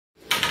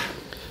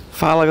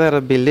Fala galera,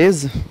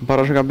 beleza?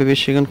 Bora jogar bebê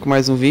chegando com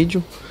mais um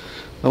vídeo.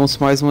 Vamos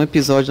para mais um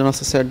episódio da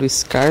nossa série do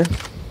Scar.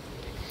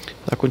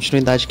 Dar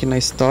continuidade aqui na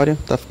história.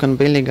 Tá ficando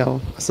bem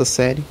legal essa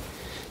série.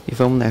 E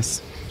vamos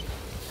nessa.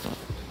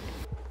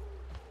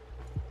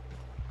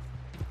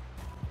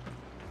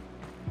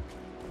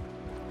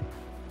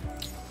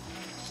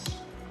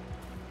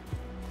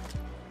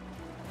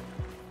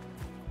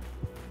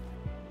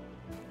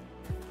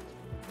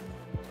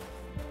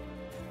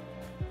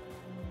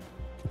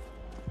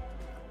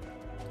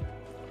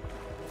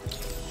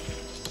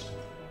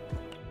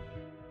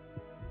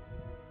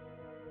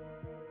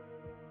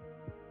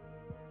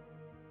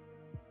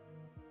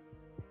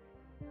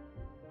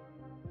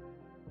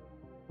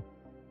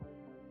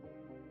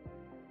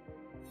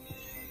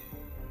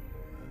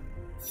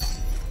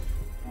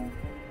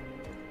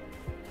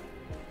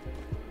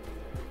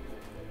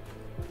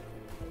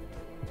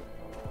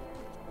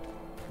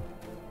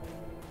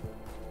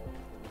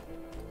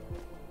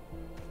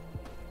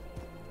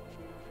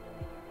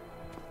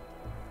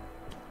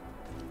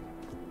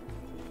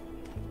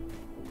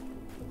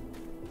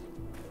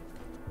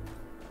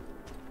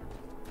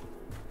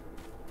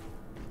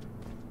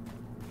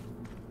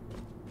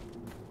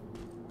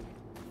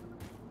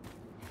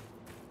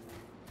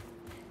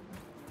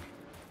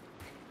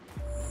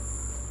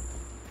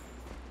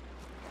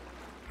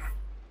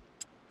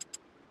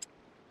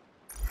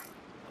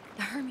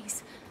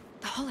 Hermes,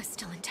 the hull is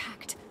still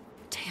intact.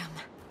 Damn.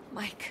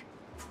 Mike,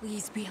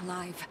 please be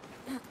alive.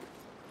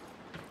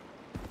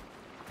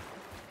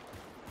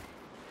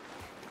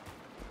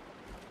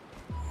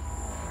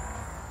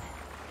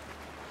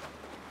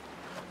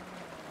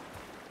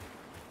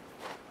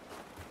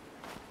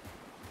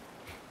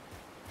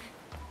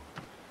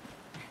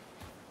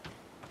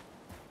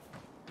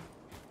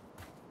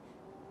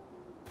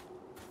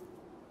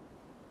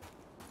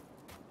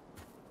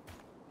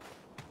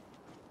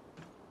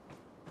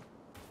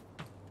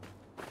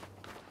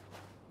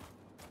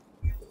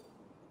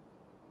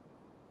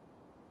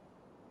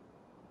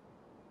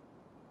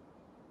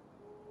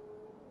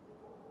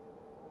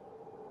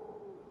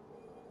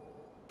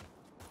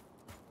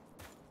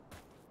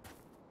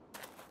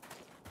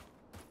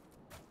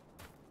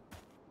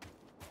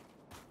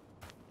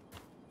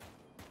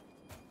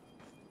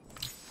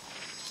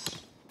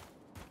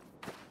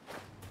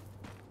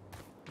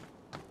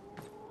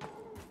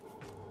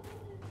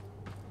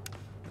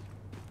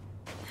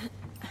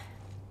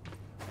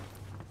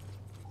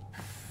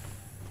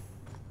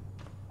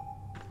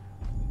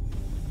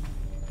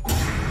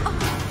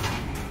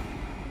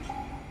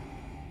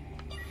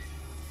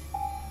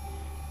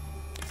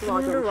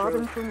 Commander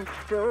Robinson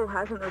still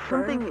hasn't returned.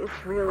 Something is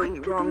really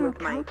wrong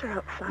with Mike.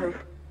 I've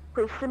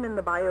placed him in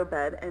the bio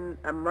bed and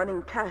I'm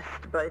running tests,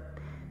 but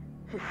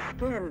his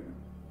skin...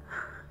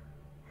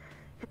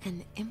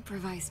 An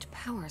improvised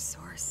power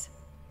source.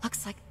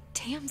 Looks like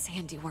Tam's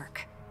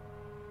handiwork.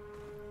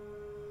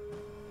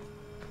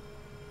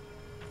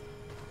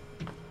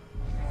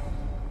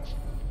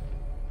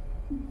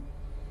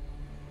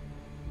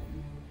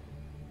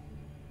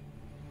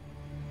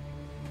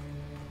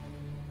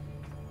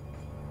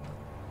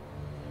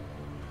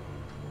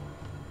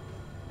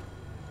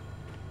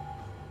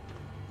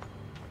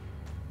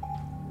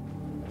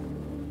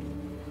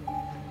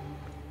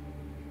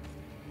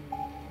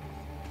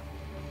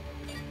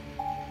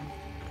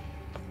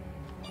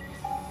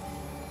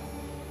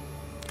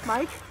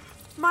 Mike?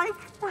 Mike,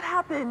 what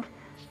happened?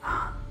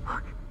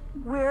 Look,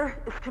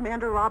 where is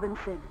Commander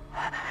Robinson?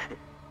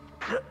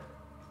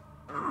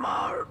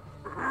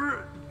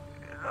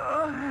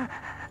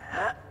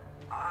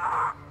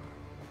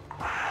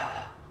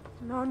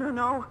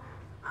 No.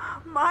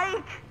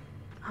 Mike!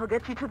 I'll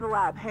get you to the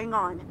lab. Hang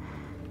on.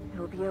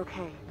 It'll be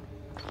okay.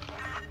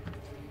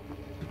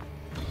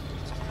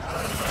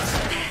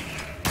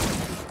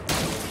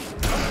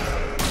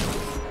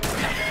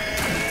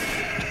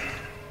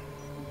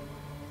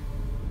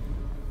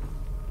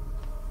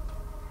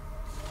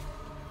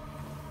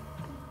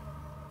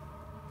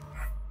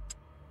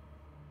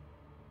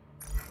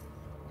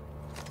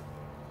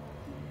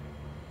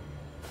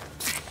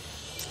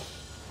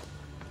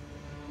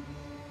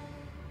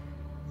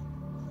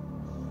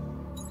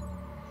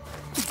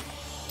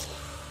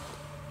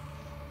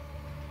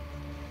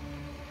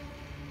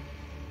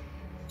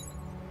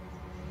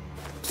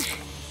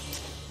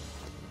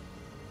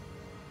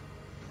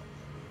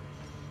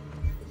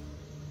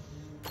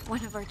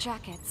 One of our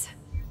jackets.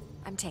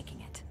 I'm taking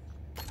it.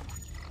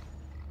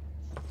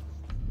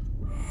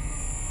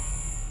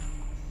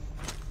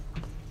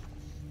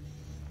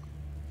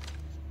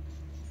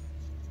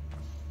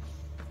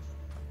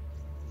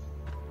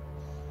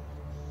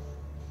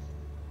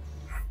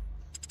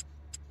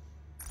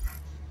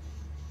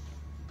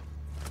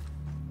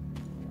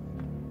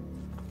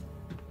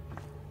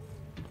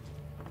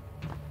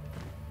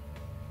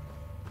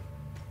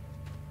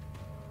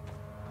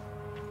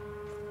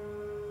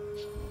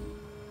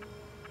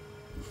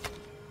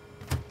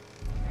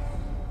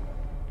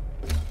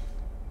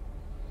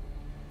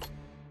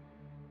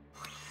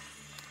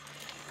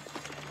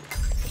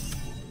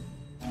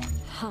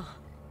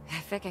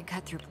 if it can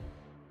cut through...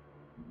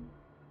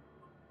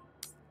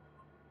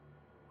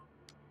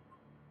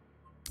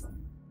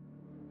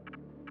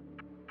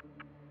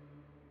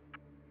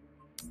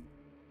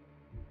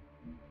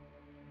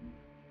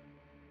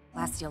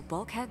 Glass steel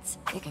bulkheads,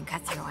 it can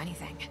cut through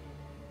anything.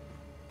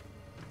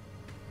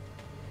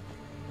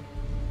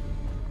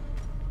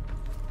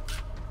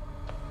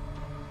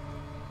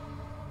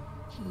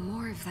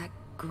 More of that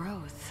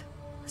growth.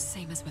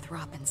 Same as with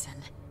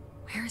Robinson.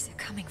 Where is it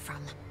coming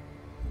from?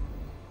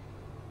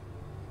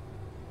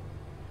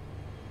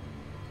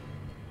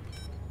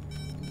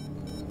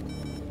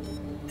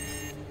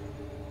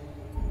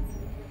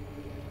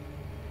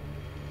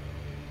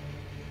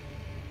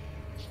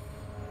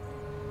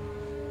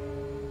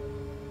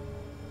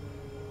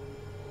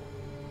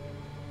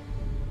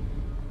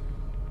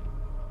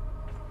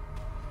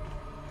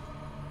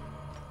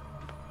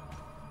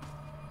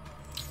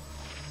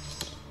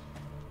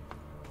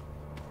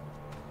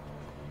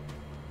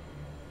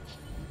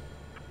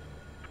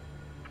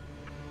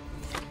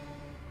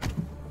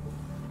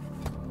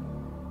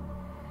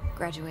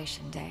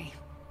 Graduation day.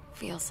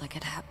 Feels like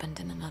it happened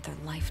in another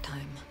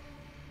lifetime.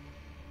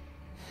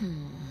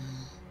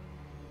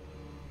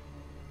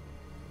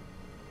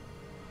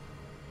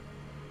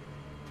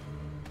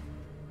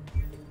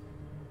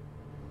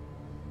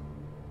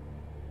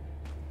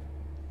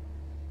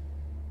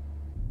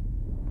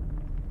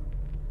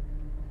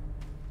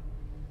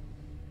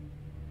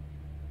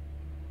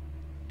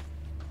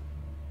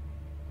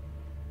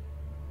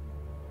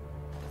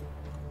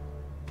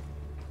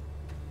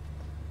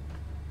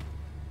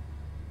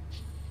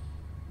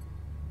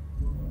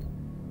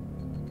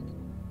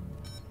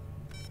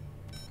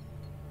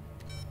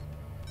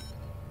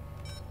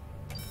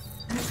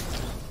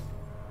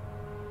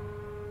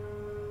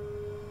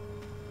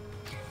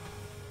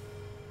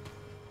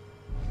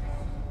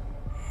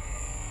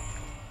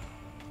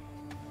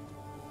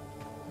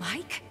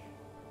 Mike?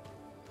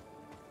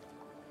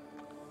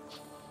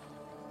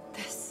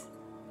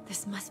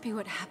 This must be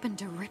what happened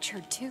to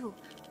Richard, too.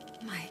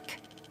 Mike,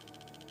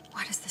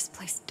 what has this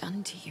place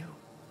done to you?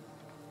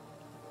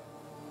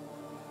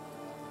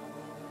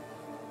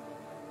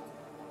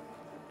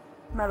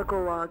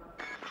 Medical log.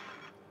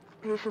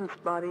 Patient's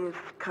body is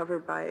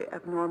covered by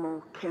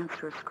abnormal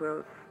cancerous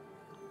growth.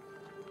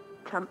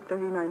 Temp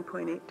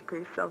 39.8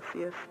 degrees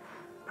Celsius.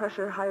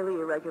 Pressure highly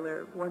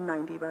irregular,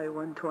 190 by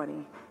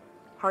 120.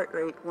 Heart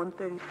rate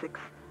 136.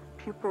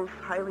 Pupils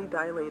highly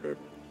dilated.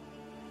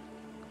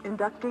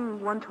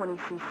 Inducting 120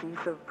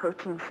 cc's of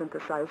protein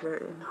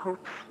synthesizer in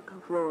hopes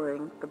of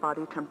lowering the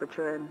body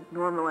temperature and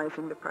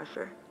normalizing the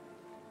pressure.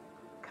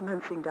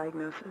 Commencing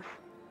diagnosis.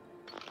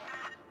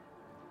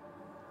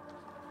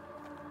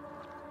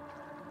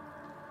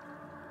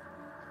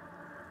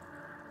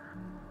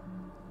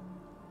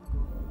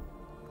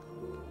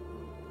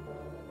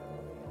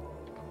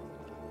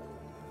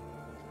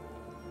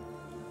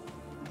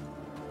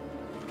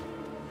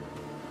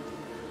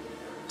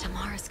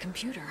 Tamara's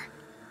computer.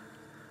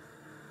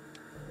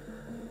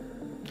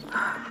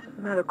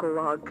 Medical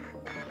log.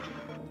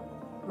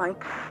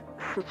 Mike's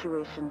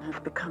situation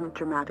has become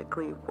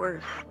dramatically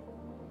worse.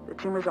 The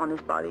tumors on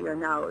his body are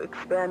now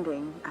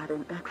expanding at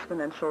an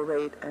exponential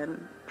rate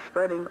and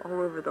spreading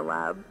all over the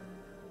lab.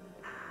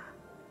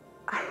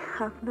 I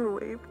have no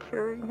way of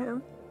curing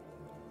him.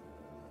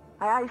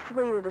 I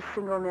isolated a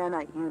single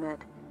nanite unit.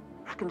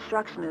 Its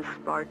construction is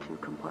far too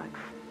complex.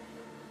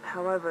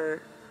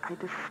 However, I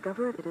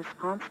discovered it is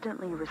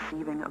constantly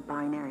receiving a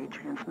binary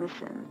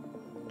transmission.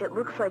 It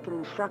looks like an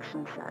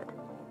instruction set.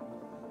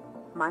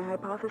 My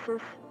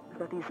hypothesis is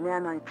that these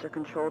nanites are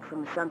controlled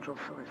from a central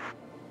source.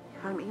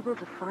 If I'm able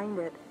to find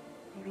it,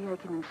 maybe I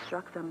can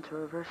instruct them to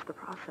reverse the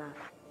process.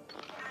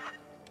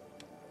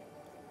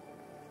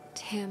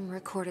 Tim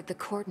recorded the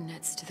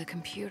coordinates to the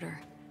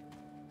computer.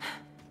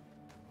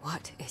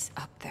 What is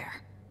up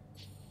there?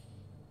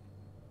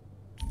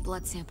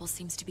 Blood sample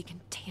seems to be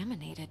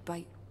contaminated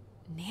by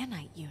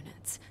nanite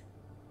units.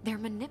 They're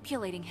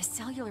manipulating his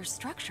cellular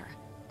structure.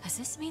 Does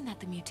this mean that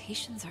the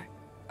mutations are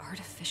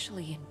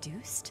artificially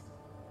induced?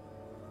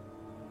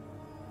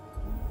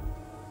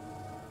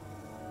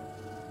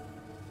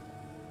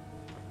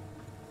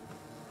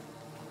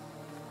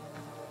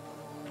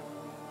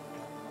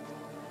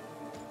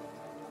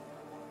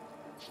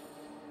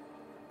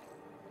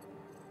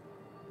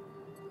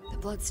 The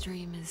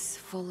bloodstream is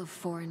full of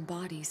foreign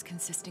bodies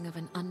consisting of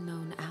an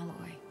unknown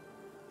alloy.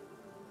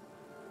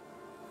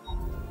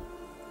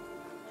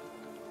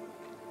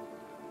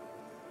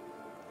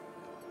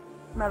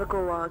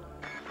 Medical log.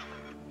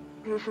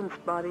 Patient's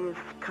body is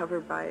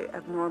covered by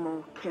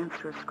abnormal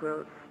cancerous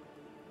growth.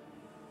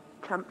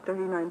 Temp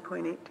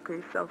 39.8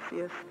 degrees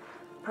Celsius.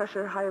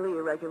 Pressure highly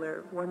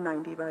irregular,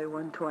 190 by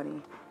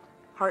 120.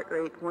 Heart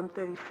rate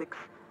 136.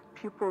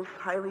 Pupils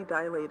highly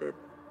dilated.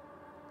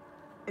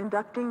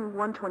 Inducting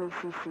 120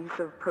 cc's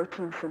of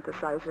protein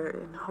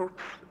synthesizer in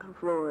hopes of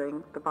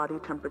lowering the body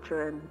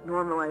temperature and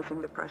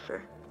normalizing the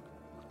pressure.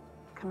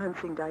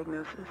 Commencing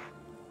diagnosis.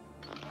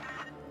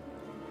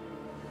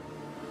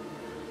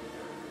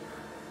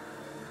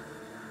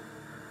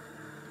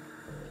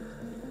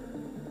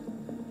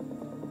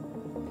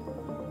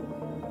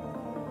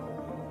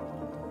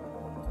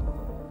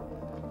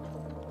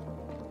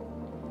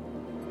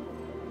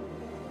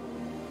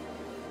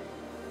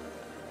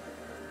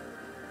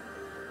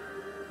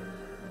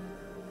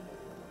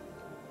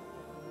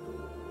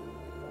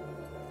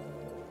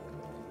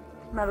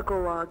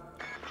 Medical log.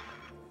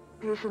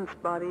 Patient's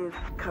body is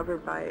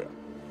covered by...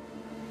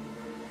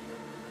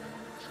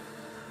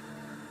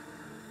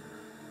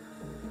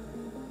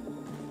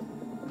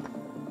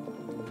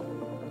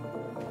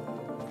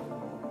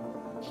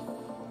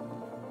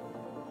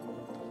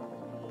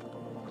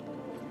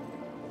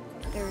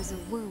 There is a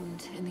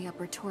wound in the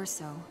upper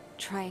torso,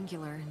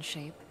 triangular in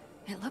shape.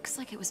 It looks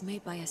like it was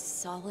made by a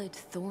solid,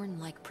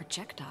 thorn-like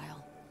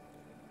projectile.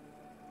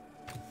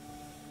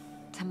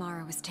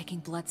 Tamara was taking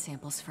blood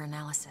samples for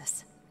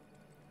analysis.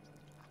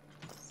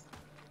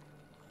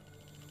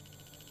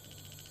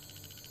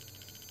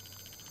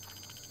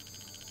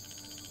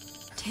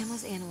 Tam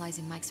was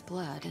analyzing Mike's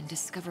blood and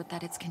discovered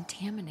that it's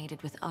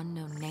contaminated with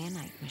unknown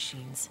nanite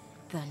machines.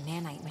 The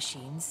nanite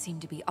machines seem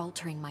to be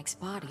altering Mike's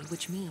body,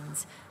 which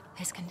means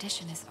his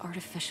condition is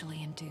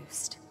artificially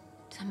induced.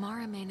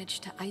 Tamara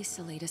managed to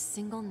isolate a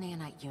single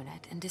nanite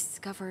unit and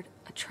discovered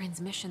a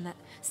transmission that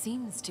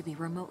seems to be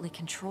remotely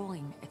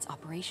controlling its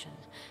operation.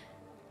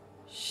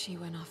 She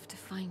went off to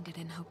find it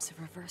in hopes of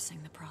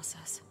reversing the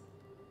process.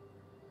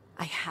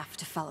 I have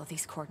to follow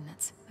these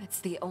coordinates. It's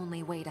the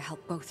only way to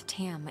help both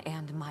Tam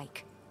and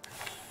Mike.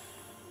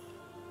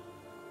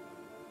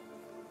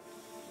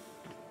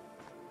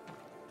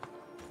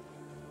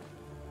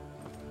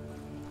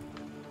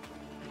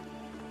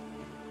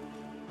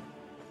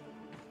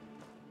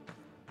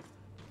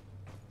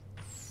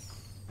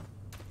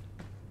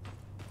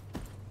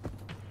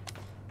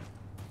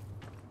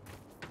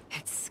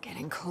 It's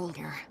getting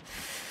colder.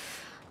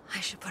 I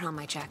should put on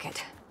my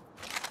jacket.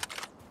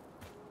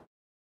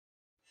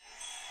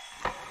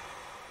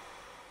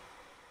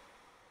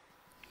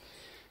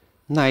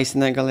 Nice,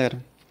 né,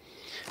 galera?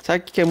 Sabe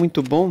o que é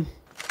muito bom?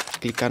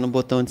 Clicar no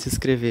botão de se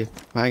inscrever.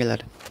 Vai,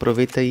 galera,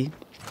 aproveita aí.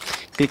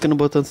 Clica no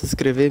botão de se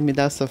inscrever, me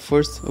dá essa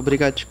força.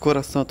 Obrigado de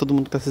coração a todo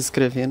mundo que tá se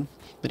inscrevendo.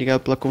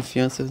 Obrigado pela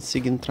confiança,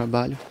 seguindo o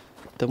trabalho.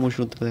 Tamo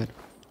junto, galera.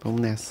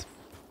 Vamos nessa.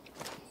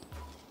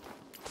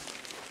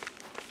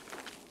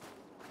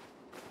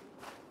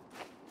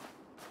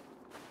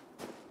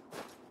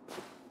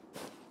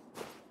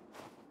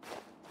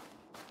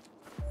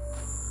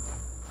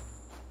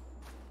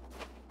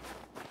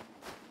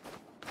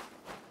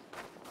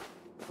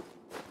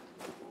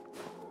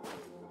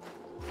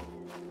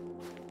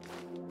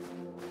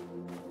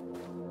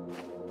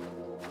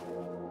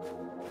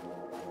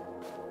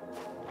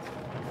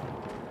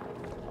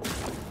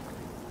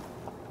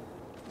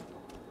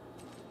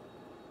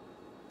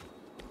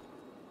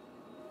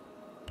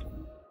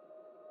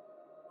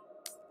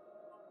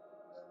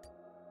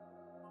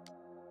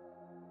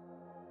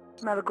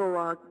 Medical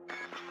log.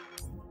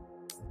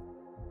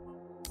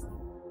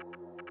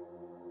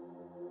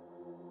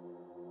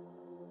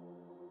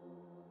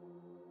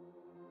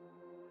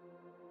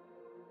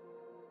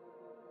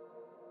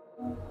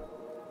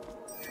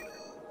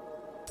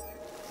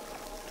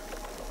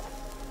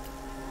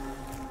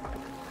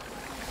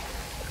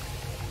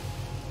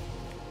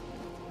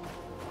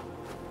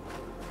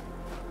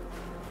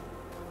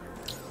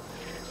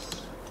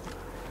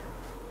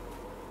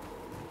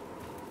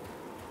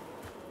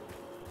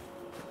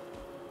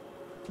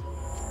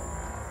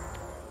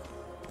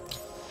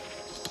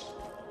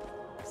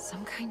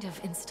 Some kind of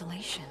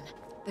installation.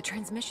 The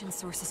transmission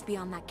source is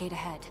beyond that gate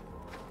ahead.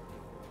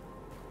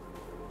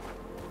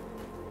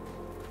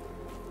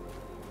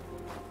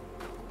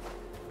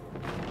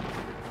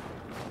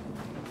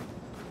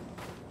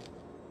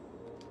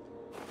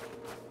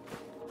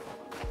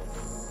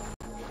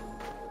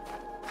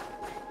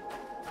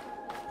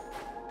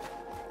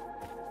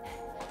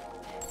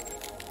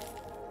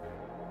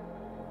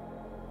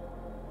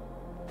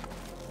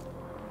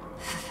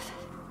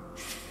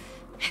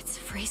 It's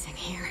freezing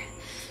here.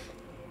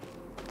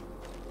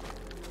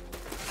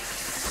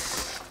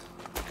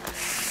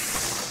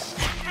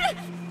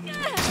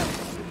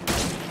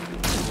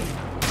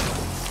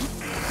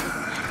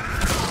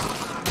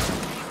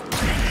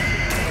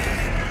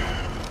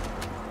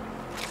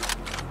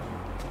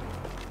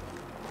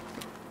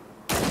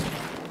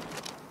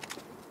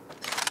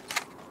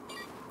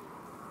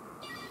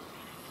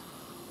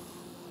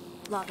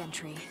 Log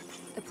entry.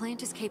 The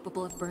plant is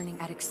capable of burning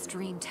at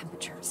extreme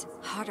temperatures,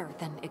 hotter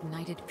than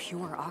ignited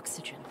pure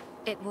oxygen.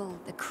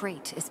 The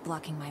crate is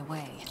blocking my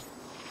way.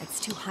 It's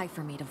too high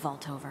for me to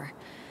vault over.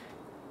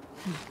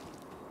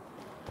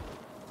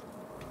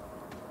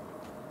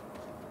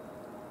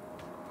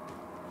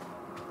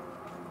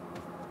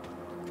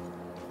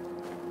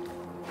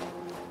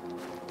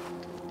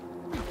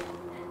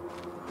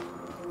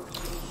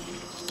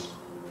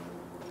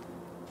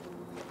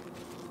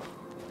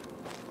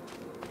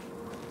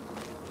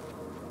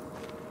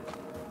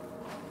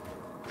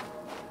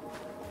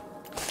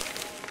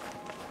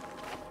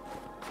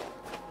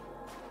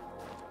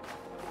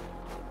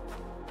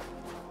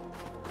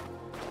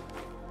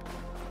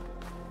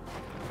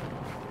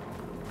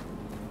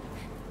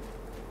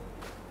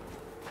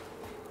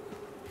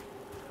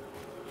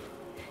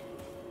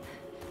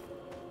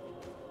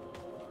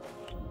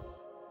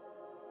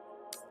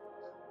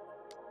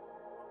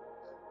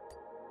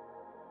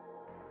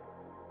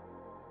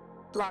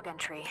 Log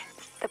entry.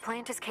 The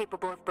plant is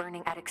capable of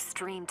burning at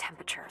extreme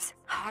temperatures,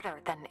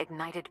 hotter than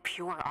ignited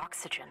pure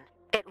oxygen.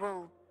 It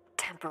will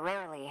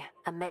temporarily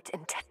emit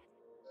intense.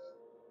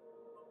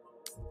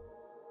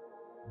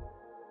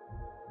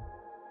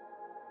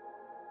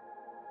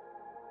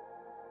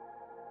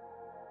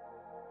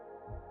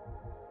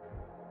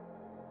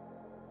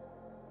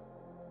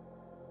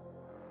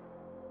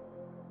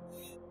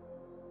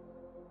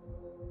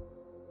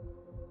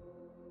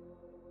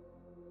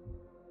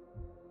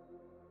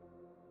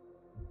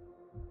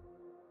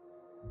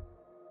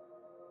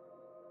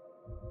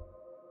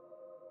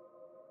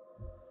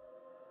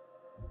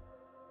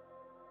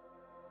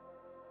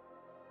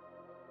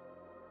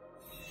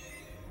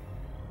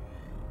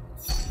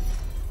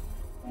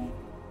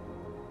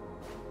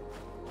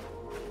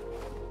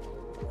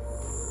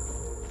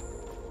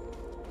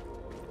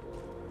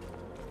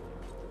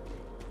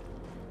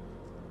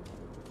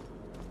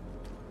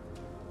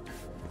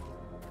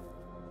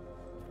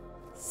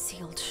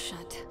 Sealed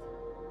shut.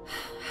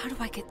 How do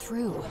I get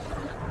through?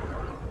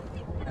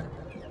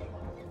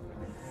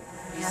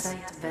 The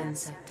site vent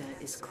sector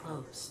is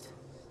closed,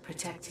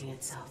 protecting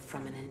itself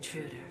from an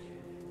intruder.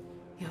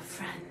 Your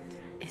friend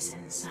is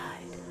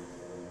inside.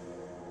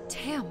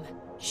 Tam,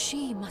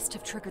 she must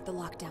have triggered the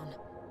lockdown.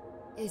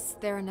 Is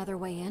there another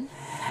way in?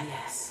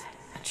 Yes,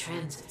 a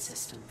transit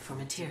system for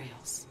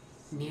materials.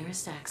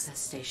 Nearest access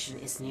station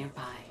is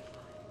nearby,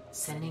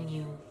 sending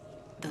you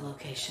the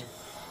location.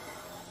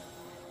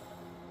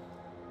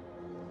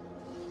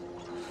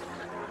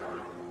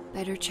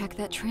 Better check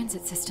that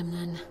transit system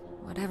then,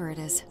 whatever it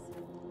is.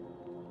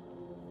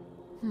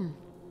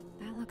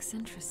 That looks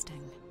interesting.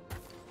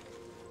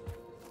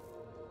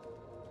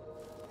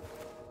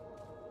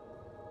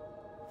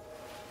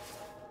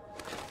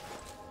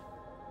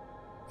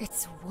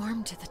 It's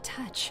warm to the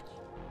touch.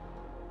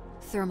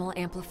 Thermal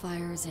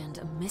amplifiers and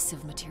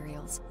emissive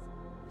materials.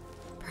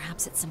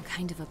 Perhaps it's some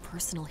kind of a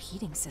personal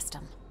heating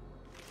system.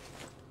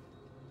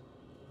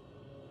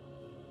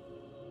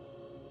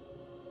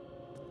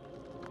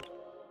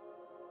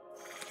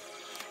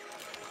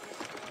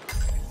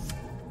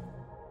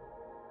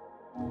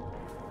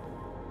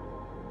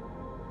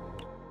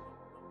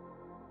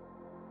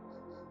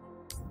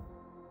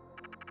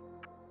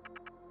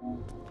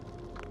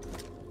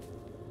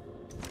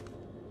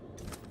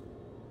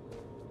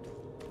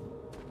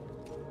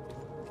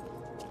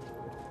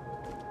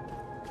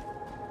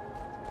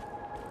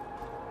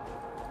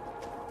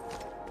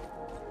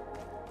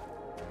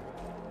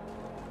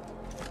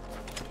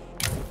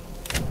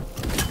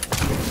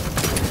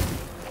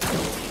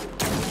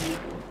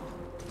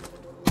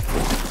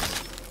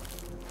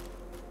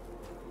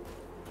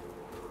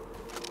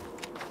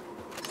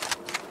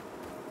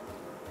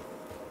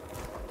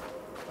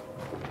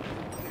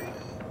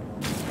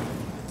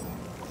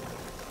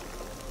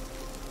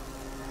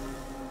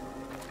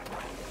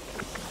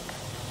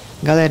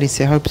 Galera,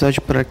 encerrar o episódio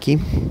por aqui.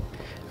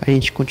 A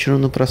gente continua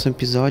no próximo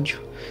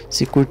episódio.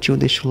 Se curtiu,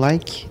 deixa o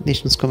like.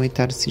 Deixa nos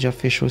comentários se já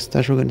fechou, se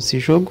está jogando esse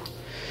jogo.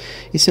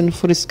 E se não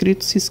for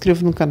inscrito, se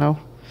inscreva no canal.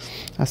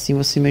 Assim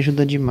você me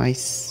ajuda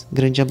demais.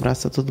 Grande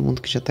abraço a todo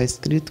mundo que já está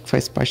inscrito, que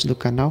faz parte do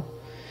canal.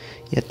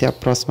 E até a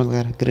próxima,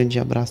 galera. Grande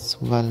abraço.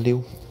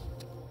 Valeu.